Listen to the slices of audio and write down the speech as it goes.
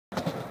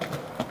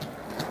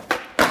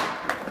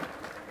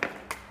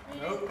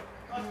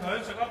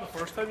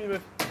first time you made.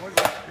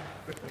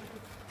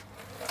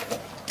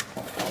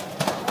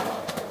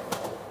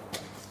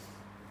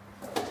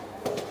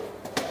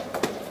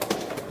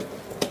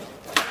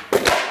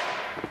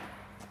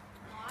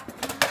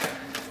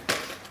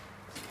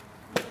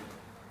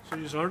 So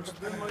you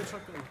aren't doing my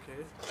fucking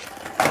okay.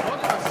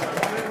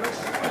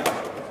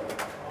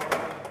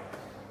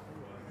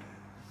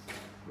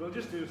 We'll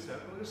just do a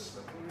step. We'll just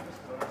slip.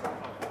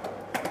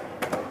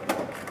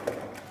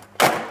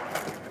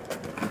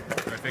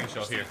 I think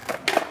shot here.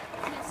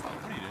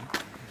 What are you doing?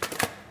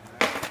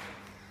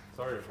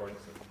 Sorry, recording.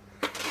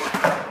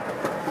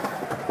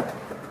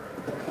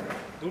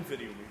 Don't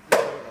video me.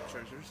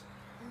 Treasures.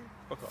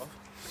 Fuck off.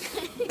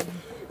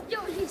 Yo,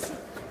 Oisin.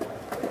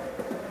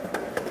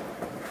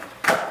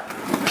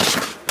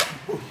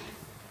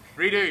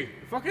 Redo.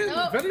 Fucking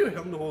video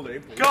him the whole day,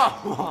 please.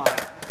 Come on.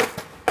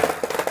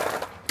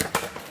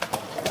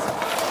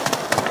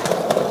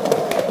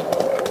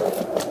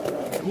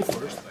 Go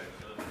first.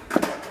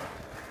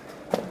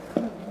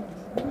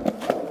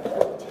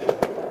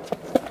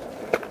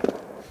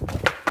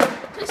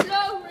 Too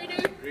slow, redo.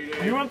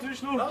 You want too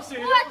slow?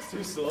 What?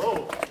 Too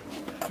slow.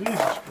 Jesus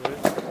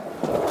Christ.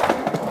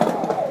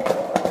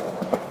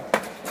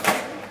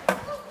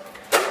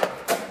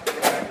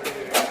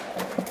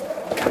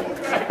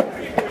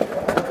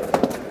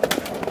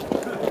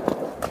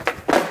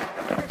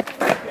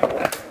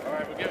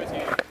 Alright, we'll give it to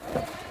you.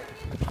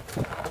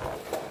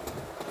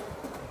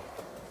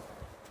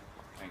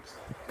 Thanks.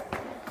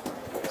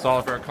 It's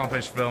all for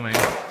accomplished filming.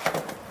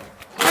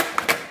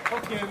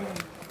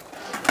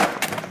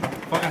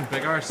 Fucking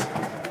big arse.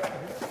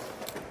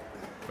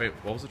 Wait,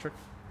 what was the trick?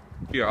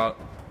 Here, I'll...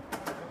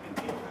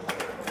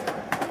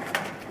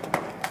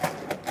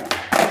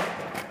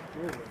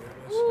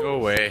 No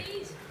way.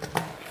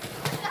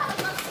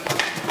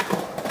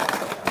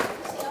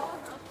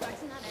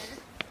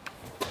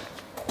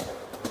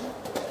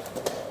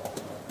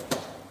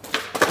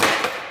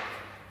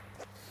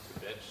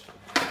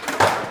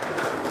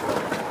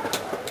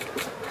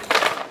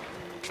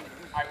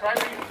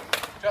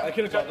 I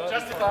could have got that.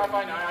 Just to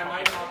clarify, now I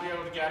might not be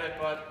able to get it,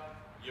 but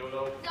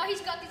YOLO. No, he's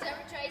got these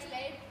every tries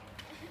laid.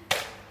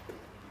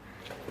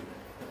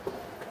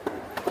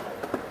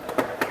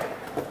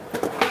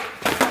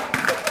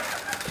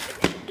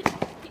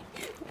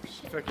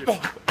 Thank you.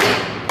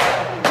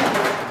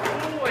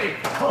 Holy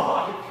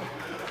fuck!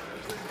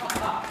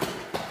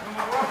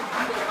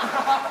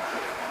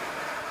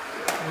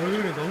 We're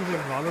gonna get done for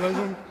like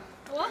vandalism.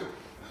 What?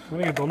 We're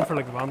gonna get done for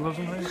like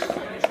vandalism things.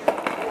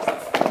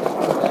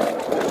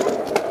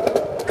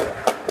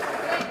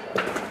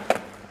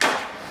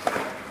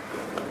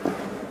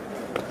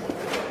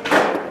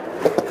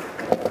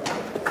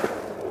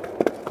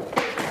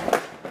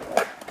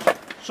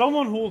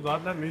 Someone hold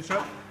that, let me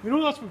try. You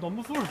know that's been done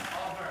before. You see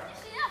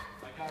that?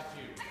 I got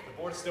you. The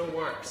board still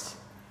works.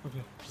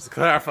 Okay. Just to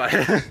clarify.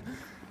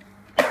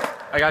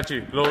 I got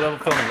you. Low level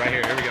filming right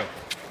here. Here we go.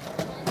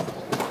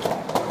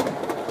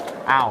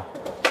 Ow.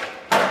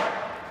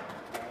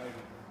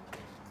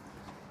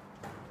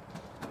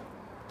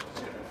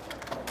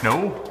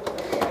 No.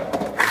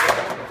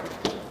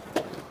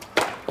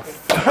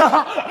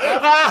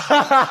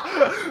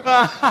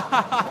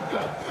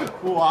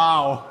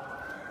 Wow.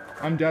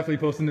 I'm definitely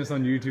posting this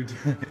on YouTube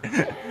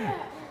today.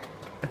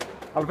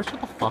 I'll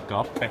shut the fuck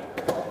up. Hey.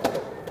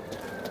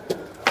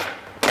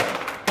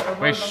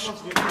 Wait, shh.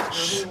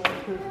 Shh.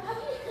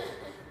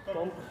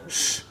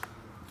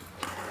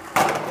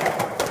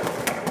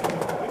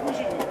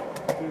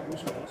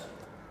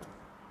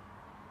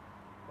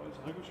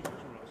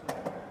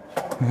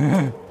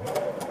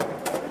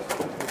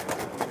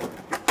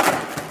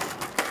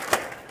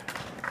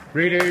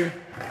 Redo.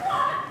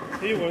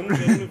 He wins,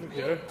 doesn't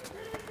McGirr.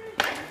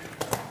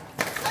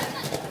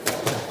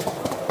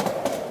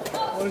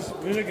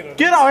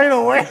 Get out of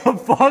the way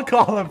of fuck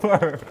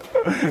Oliver!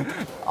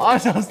 I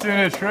was just doing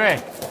a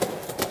trick.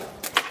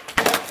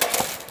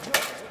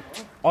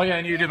 Oh yeah,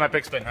 I need to do my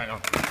big spin. Hang on.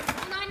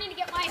 No, I need to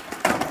get my...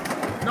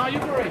 No, you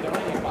can already do it.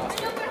 No,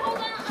 but hold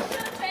on, I'm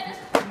trying to try this.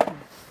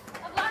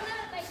 I've learned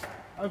it, like...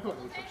 I've got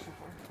no tricks so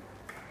far.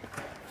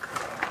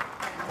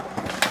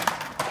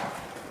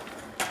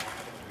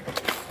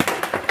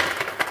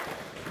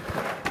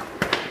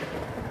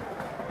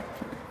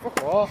 Fuck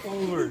off,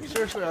 Oliver.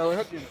 Seriously, I'll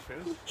hit you in the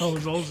face. I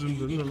was all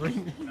zoomed in, like.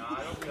 No,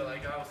 I don't feel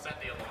like I'll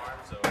set the alarm,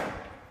 so.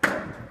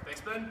 Big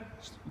spin?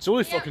 It's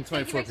only Yeah, fucking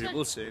take your 24 big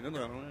people saying it, I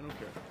don't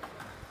care.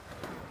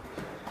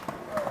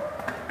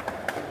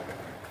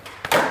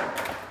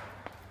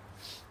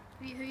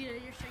 Who you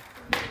did your trick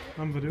for me?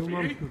 I'm video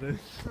man today.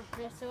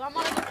 Okay, so I'm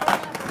on a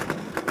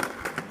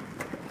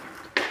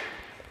good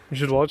You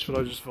should watch what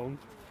I just filmed.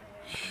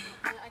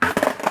 I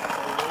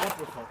What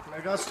the fuck?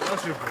 Like,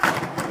 that's your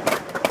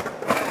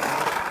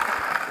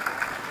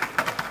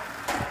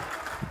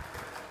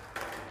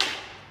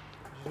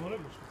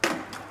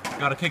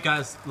Got a kick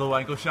ass low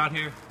ankle shot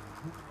here.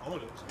 Oh,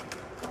 it is.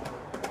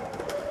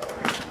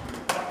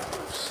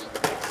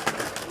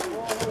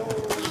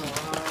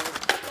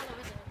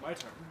 My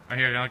turn. Right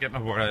here, I'll get my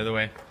board out of the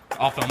way.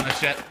 I'll film this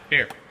shit.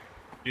 Here,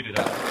 you do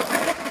that.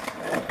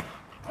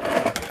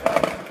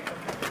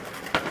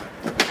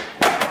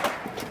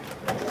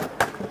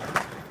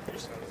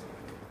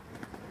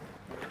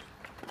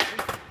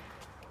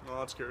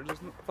 Oh, it's Ciaran,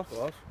 isn't it? Fuck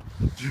off.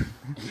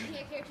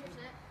 Yeah, character's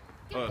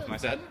it. Oh, it's my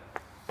set?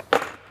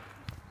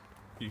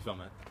 You film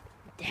it.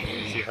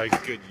 See how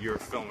good your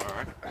filmer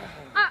are.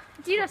 Ah,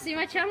 do you not see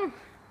my channel?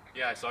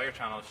 Yeah, I saw your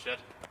channel, shit.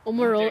 On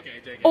my rollers.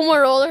 JK. On my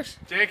rollers.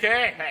 JK,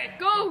 hey.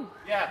 Go!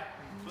 Yeah,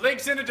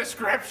 links in the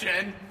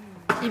description.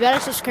 You better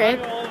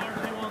subscribe. The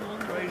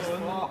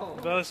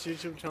best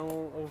YouTube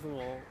channel of them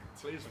all.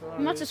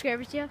 I'm not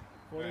subscribers yet.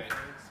 Right.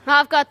 No,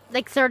 I've got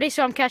like 30,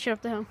 so I'm catching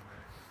up to him.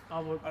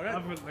 I've got like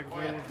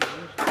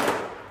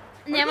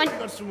And then when...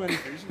 got so many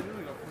views, you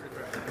really got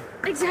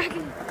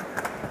Exactly.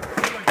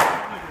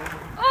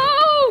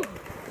 Oh!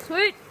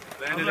 Sweet.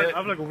 Landed it.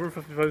 I've like over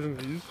 50,000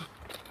 views.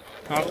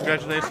 Oh,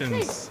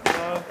 congratulations.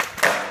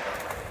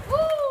 Woo!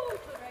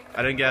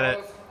 I didn't get it.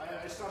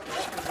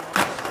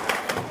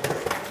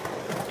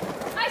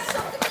 I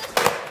sucked at this.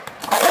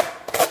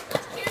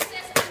 That's Ciaran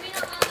says it may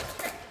not land this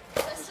trick. I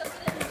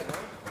sucked at it.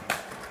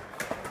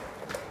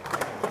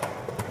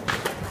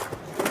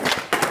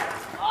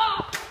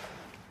 Oh!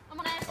 I'm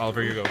gonna ask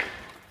Oliver, you go.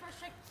 first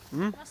trick.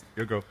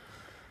 You go.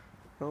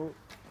 No.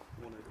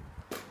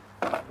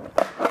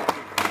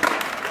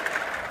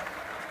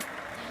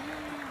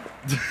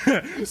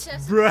 He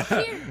says, Bruh.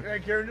 Ciaran, Yeah,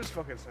 Ciaran just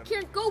fucking said it.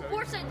 Ciaran, go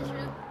board side this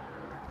room.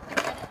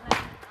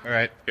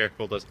 Alright, here,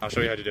 hold this. I'll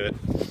show you how to do it.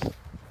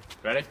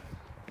 Ready?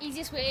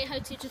 Easiest way how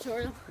to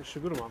tutorial. You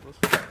should go to Mampus.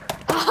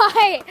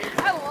 I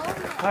won.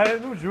 Hey,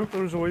 no joke,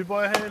 there was a wee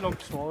boy, hey,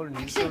 looked smaller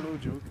than you, so no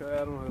joke. I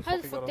don't know How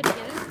the fuck did I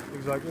get it?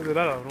 Exactly, did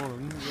I don't know.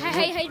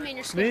 Hide me in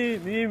your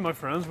skin. Me and my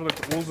friends were like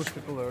the oldest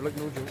people there, like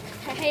no joke.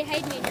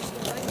 Hide me in your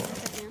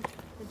skin.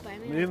 Buy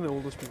me. Me and the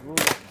oldest people.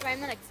 Buy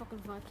me like fucking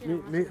fuck.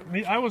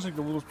 Me, I was like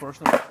the oldest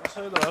person. I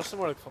said the rest of them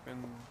were like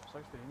fucking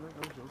 16, like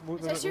no joke.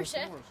 Is this your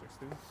set?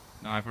 16.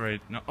 No, I've already.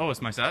 No. Oh,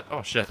 it's my set?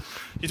 Oh, shit.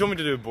 You told me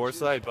to do a board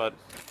slide, but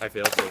I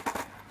failed, so.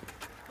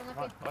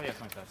 Oh, yeah, it's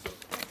my set.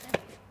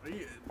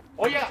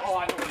 Oh, yeah. Oh,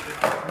 I know what you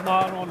did. No,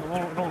 I don't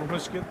want to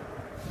skate.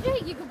 Yeah,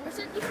 you can board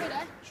it. You could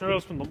I. Sure,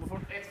 it's been done before.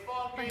 It's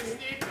fucking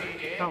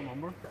stupid. Can't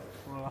remember.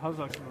 Well, it has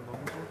actually been done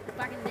before.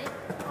 Back in the day.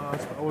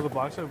 I was a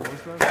backside board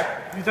slide.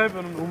 You type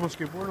in Oma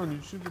skateboard on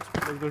YouTube, it's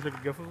like there's like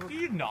a gif of it. Do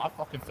you not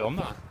fucking film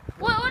that?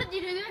 What did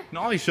you do there?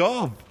 Nolly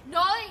shove.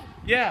 Nolly.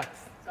 Yeah.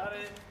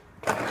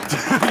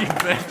 You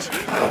bitch.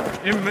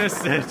 You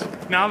missed it.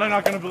 Now they're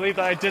not gonna believe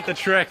that I did the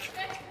trick.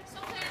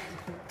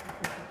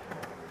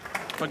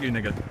 Fuck you,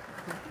 nigga.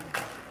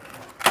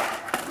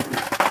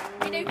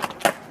 Redo.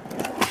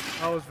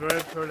 I was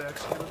very poorly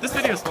executed. This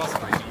video is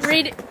sponsored by Yeast.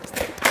 Redo.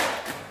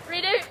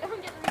 Redo.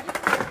 I'm getting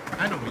redo.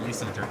 I know what Yeast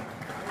Center.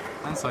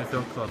 And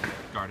Southfield Club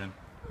Garden.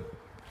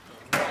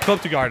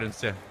 Club to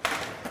Gardens, yeah.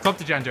 Club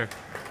to Gender.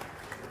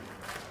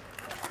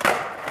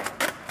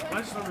 I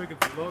just not making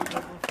vlog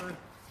that one thing.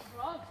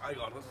 I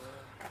got it.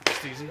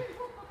 It's easy.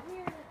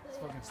 It's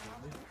fucking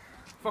stupid.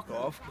 Fuck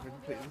off.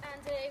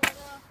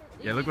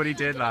 Yeah, look what he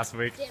did last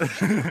week.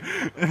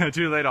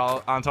 Too late,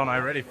 Anton. I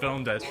already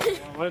filmed it.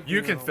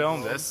 You can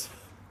film this.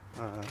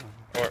 Or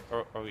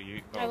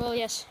you. I will,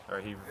 yes.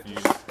 Or he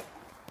reviewed.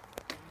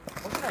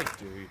 What did I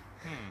do?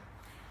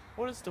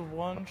 What is the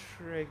one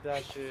trick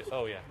that should.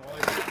 Oh, yeah.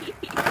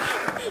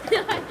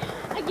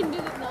 I can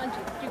do this. No, I'm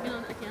joking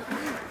on. I can't.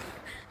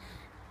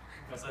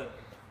 That's it.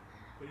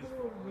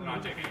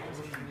 Not JK.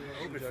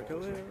 Jack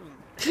Kelly.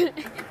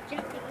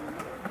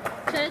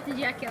 Shout out to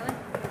Jack Kelly.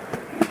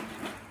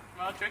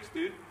 Well, tricks,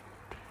 dude.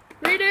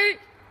 Redo.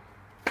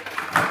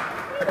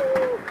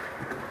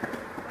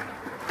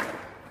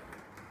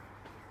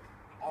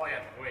 Oh,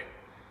 yeah, wait.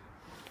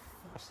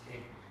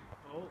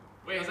 Oh.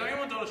 Wait, has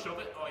anyone done a shove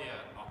it? Oh,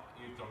 yeah. Oh,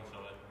 you've done a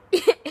shove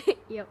it.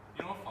 Yep.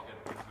 You know what? Fuck it.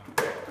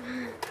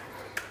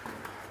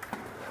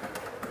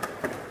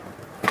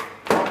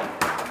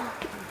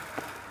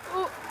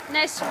 Oh,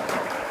 nice.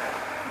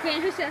 Okay,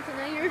 who's that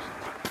now? Yours?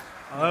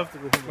 I have to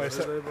go home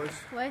today, boys.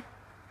 Why?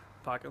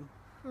 Packing.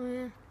 Oh,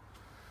 yeah.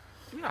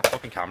 Yeah,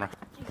 fucking camera.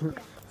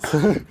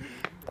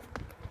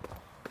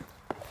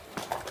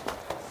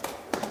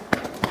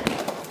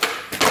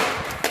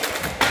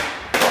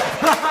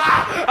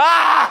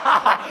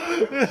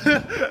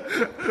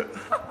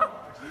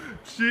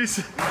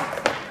 Jesus.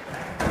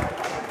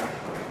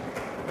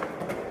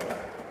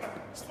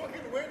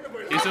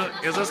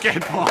 Is a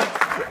skateboard.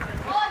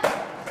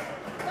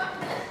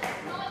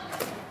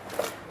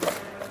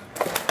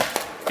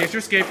 Get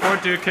your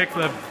skateboard, do a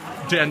kickflip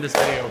to end this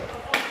video.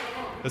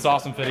 This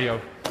awesome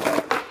video.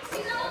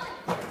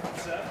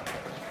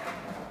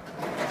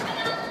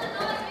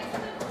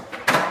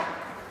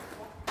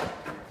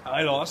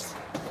 I lost.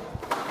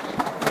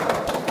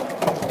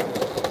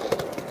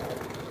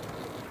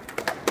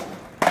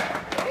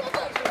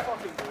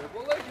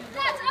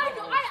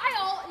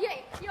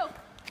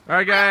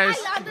 Alright guys. I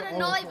landed a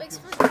nollie big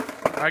split.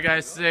 Alright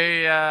guys,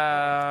 say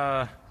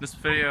this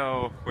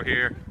video we're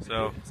here,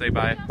 so say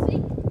bye.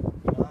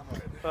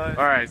 Bye.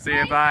 Alright, see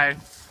you, bye.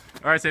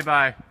 Alright, say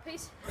bye.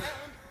 Peace.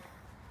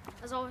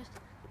 As always.